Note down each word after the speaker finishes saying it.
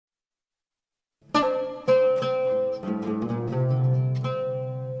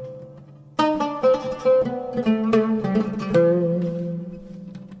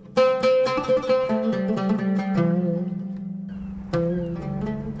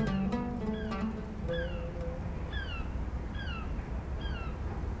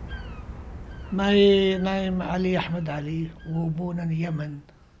My name Ali Ahmed Ali. We were born in Yemen.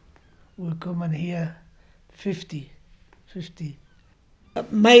 We come in here 50.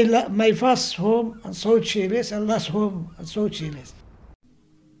 My first home in South Chiles and last home in South Chiles.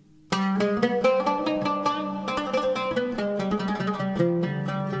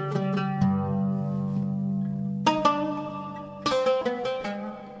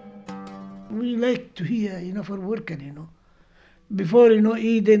 We like to hear, for working. Before,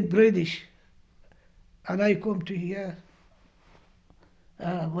 eating British, and I come to here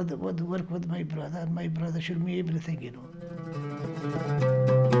with work with my brother, and my brother showed me everything.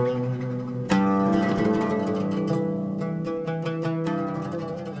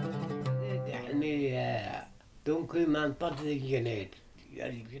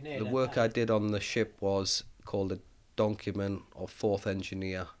 The work I did on the ship was called a donkeyman or fourth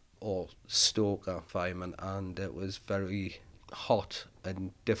engineer or stoker fireman, and it was very hot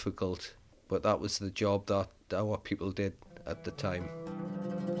and difficult, but that was the job that our people did at the time.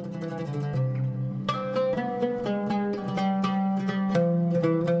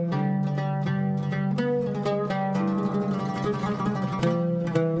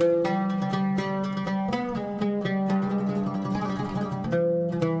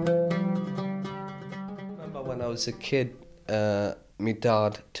 When I was a kid, my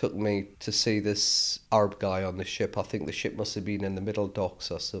dad took me to see this Arab guy on the ship. I think the ship must have been in the middle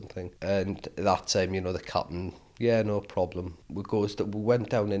docks or something. And that time, the captain, yeah, no problem. We went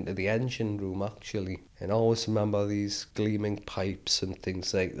down into the engine room, actually. And I always remember these gleaming pipes and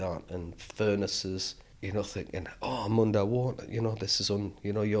things like that, and furnaces, thinking, oh, I'm underwater. This is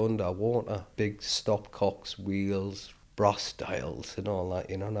you're underwater. Big stopcocks, wheels, brass dials and all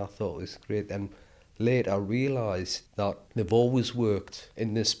that, and I thought it was great. And later I realised that they've always worked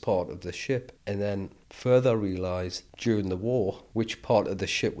in this part of the ship, and then further realised during the war which part of the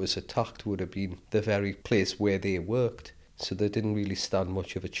ship was attacked would have been the very place where they worked, so they didn't really stand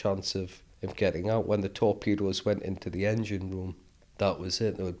much of a chance of getting out. When the torpedoes went into the engine room, that was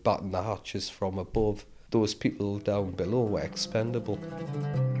it. They would batten the hatches from above. Those people down below were expendable.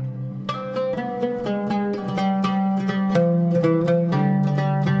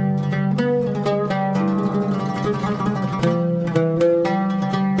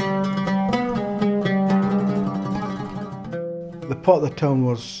 Part of the town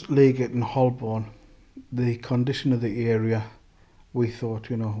was Leagate and Holborn. The condition of the area, we thought,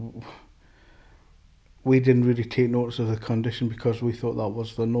 we didn't really take notice of the condition because we thought that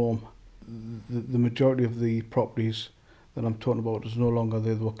was the norm. The majority of the properties that I'm talking about is no longer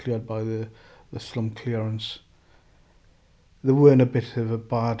there. They were cleared by the slum clearance. They were in a bit of a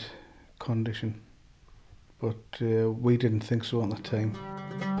bad condition, but we didn't think so at the time.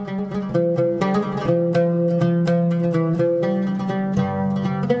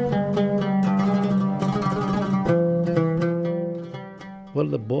 Well,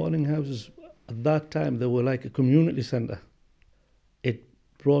 the boarding houses at that time, they were like a community centre. It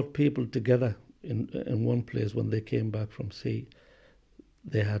brought people together in one place when they came back from sea.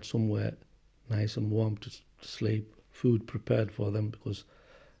 They had somewhere nice and warm to sleep, food prepared for them, because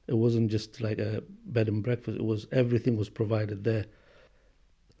it wasn't just like a bed and breakfast. Everything was provided there.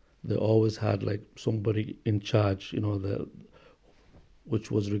 They always had like somebody in charge,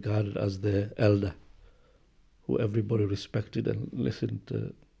 which was regarded as the elder, who everybody respected and listened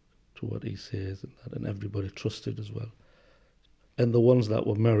to what he says, and everybody trusted as well. And the ones that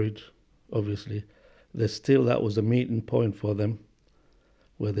were married, obviously, that was a meeting point for them,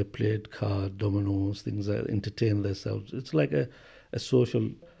 where they played cards, dominoes, things like that, entertained themselves. It's like a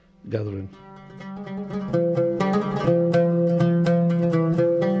social gathering.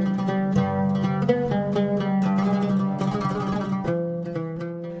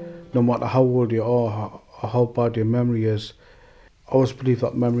 No matter how old you are or how bad your memory is, I always believe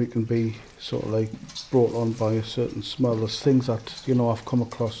that memory can be sort of like brought on by a certain smell. There's things that, I've come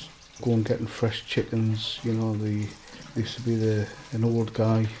across, going getting fresh chickens, there used to be an old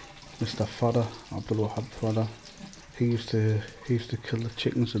guy, Mr. Fadder, Abdul Wahab Fadder. He used to kill the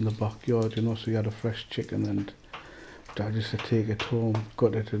chickens in the backyard, so he had a fresh chicken, and Dad used to take it home,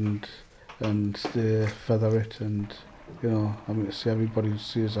 gut it and feather it, and everybody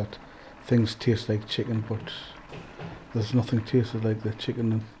says that things taste like chicken, but there's nothing tasted like the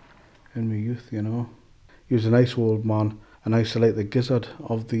chicken in my youth, He was a nice old man, and I used to like the gizzard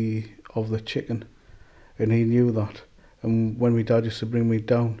of the chicken, and he knew that. And when my dad used to bring me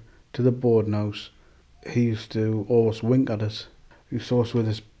down to the boarding house, he used to always wink at us. He used to always wear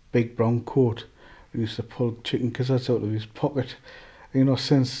this big brown coat, and he used to pull chicken gizzards out of his pocket.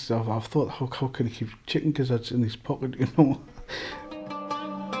 Since I've thought, how can he keep chicken gizzards in his pocket,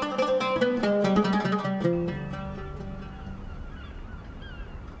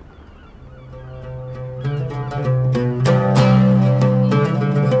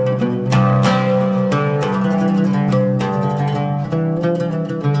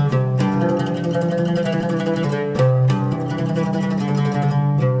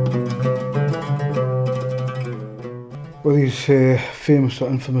 say, famous or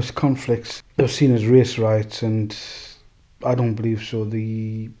infamous conflicts, they're seen as race riots, and I don't believe so.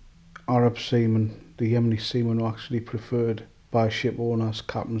 The Arab seamen, the Yemeni seamen, were actually preferred by ship owners,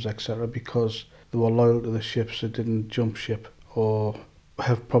 captains, etc., because they were loyal to the ships. They didn't jump ship or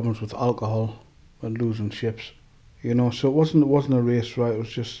have problems with alcohol and losing ships. You know, so it wasn't a race riot. It was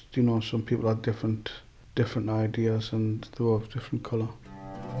just, you know, some people had different ideas, and they were of different colour.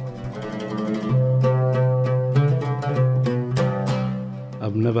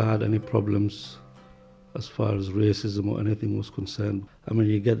 I've never had any problems as far as racism or anything was concerned. I mean,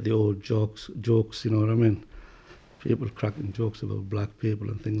 you get the old jokes, you know what I mean? People cracking jokes about black people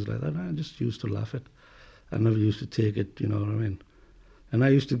and things like that. I just used to laugh at. I never used to take it, you know what I mean? And I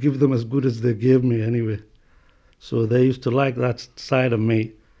used to give them as good as they gave me anyway. So they used to like that side of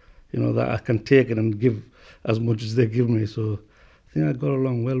me, you know, that I can take it and give as much as they give me. So I think I got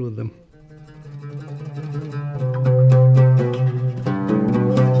along well with them.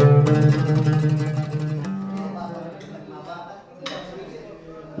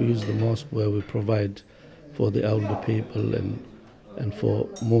 We use the mosque where we provide for the elder people and for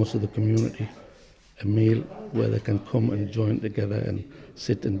most of the community a meal where they can come and join together and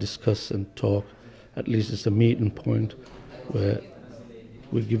sit and discuss and talk. At least it's a meeting point where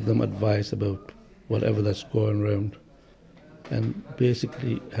we give them advice about whatever that's going around and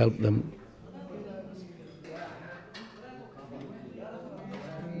basically help them.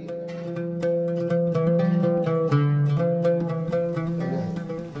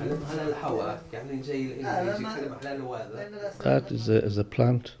 That is a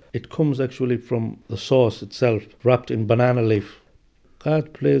plant. It comes actually from the source itself, wrapped in banana leaf.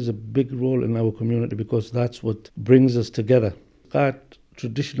 Qat plays a big role in our community because that's what brings us together. Qat,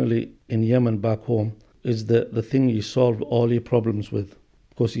 traditionally in Yemen back home, is the thing you solve all your problems with,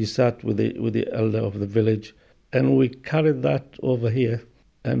 because you sat with the elder of the village, and we carried that over here,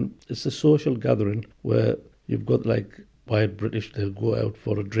 and it's a social gathering where you've got like white British, they'll go out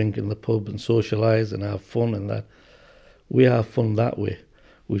for a drink in the pub and socialise and have fun and that. We have fun that way.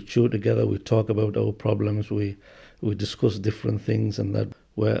 We chew together, we talk about our problems, we discuss different things, and that.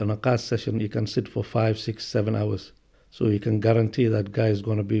 Where in a class session you can sit for 5, 6, 7 hours. So you can guarantee that guy is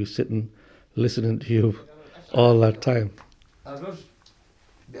going to be sitting, listening to you all that time.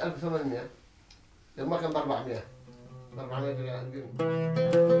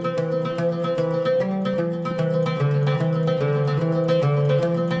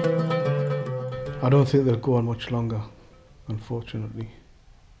 I don't think they'll go on much longer, unfortunately.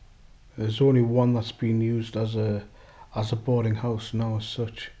 There's only one that's been used as a boarding house now as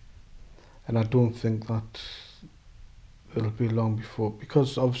such, and I don't think that it'll be long before,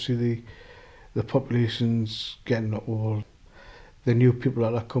 because obviously the population's getting old. The new people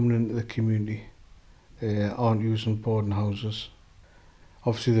that are coming into the community aren't using boarding houses.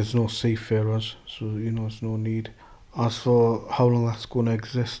 Obviously there's no seafarers, so you know there's no need. As for how long that's going to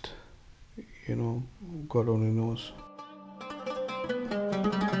exist, you know, God only knows.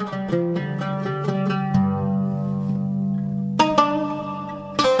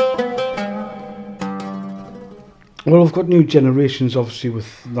 Well, we've got new generations, obviously,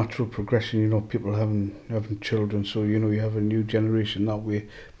 with natural progression, you know, people having children, so, you know, you have a new generation that way.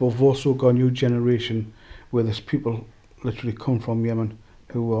 But we've also got a new generation where there's people literally come from Yemen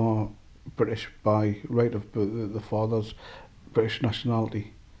who are British by right of the fathers, British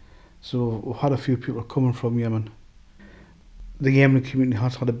nationality. So we've had a few people coming from Yemen. The Yemeni community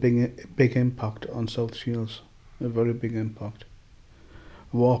has had a big impact on South Shields, a very big impact.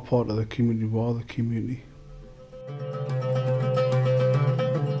 We are part of the community, we are the community.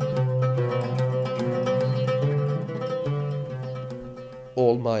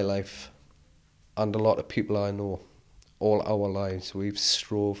 All my life, and a lot of people I know, all our lives, we've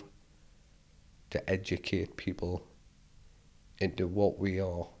strove to educate people into what we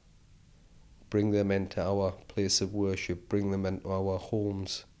are, bring them into our place of worship, bring them into our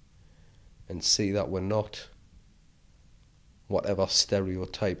homes, and see that we're not whatever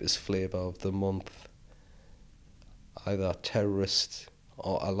stereotype is flavour of the month, either terrorist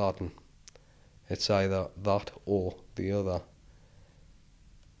or Aladdin. It's either that or the other.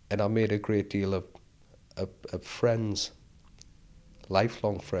 And I made a great deal of friends,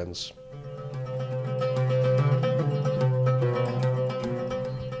 lifelong friends.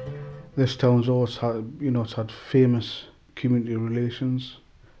 This town's always had, you know, it's had famous community relations,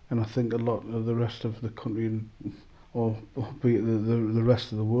 and I think a lot of the rest of the country, or be it the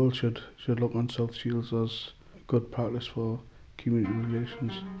rest of the world, should look on South Shields as good practice for community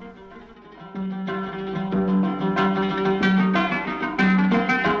relations.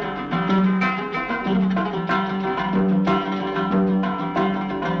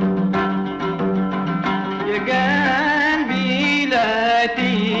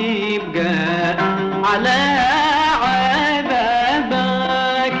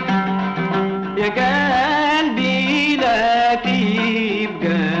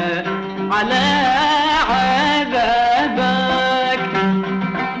 على عذابك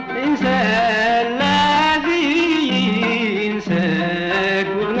انسى الذي ينساك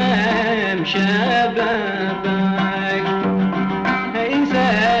ونام شبابك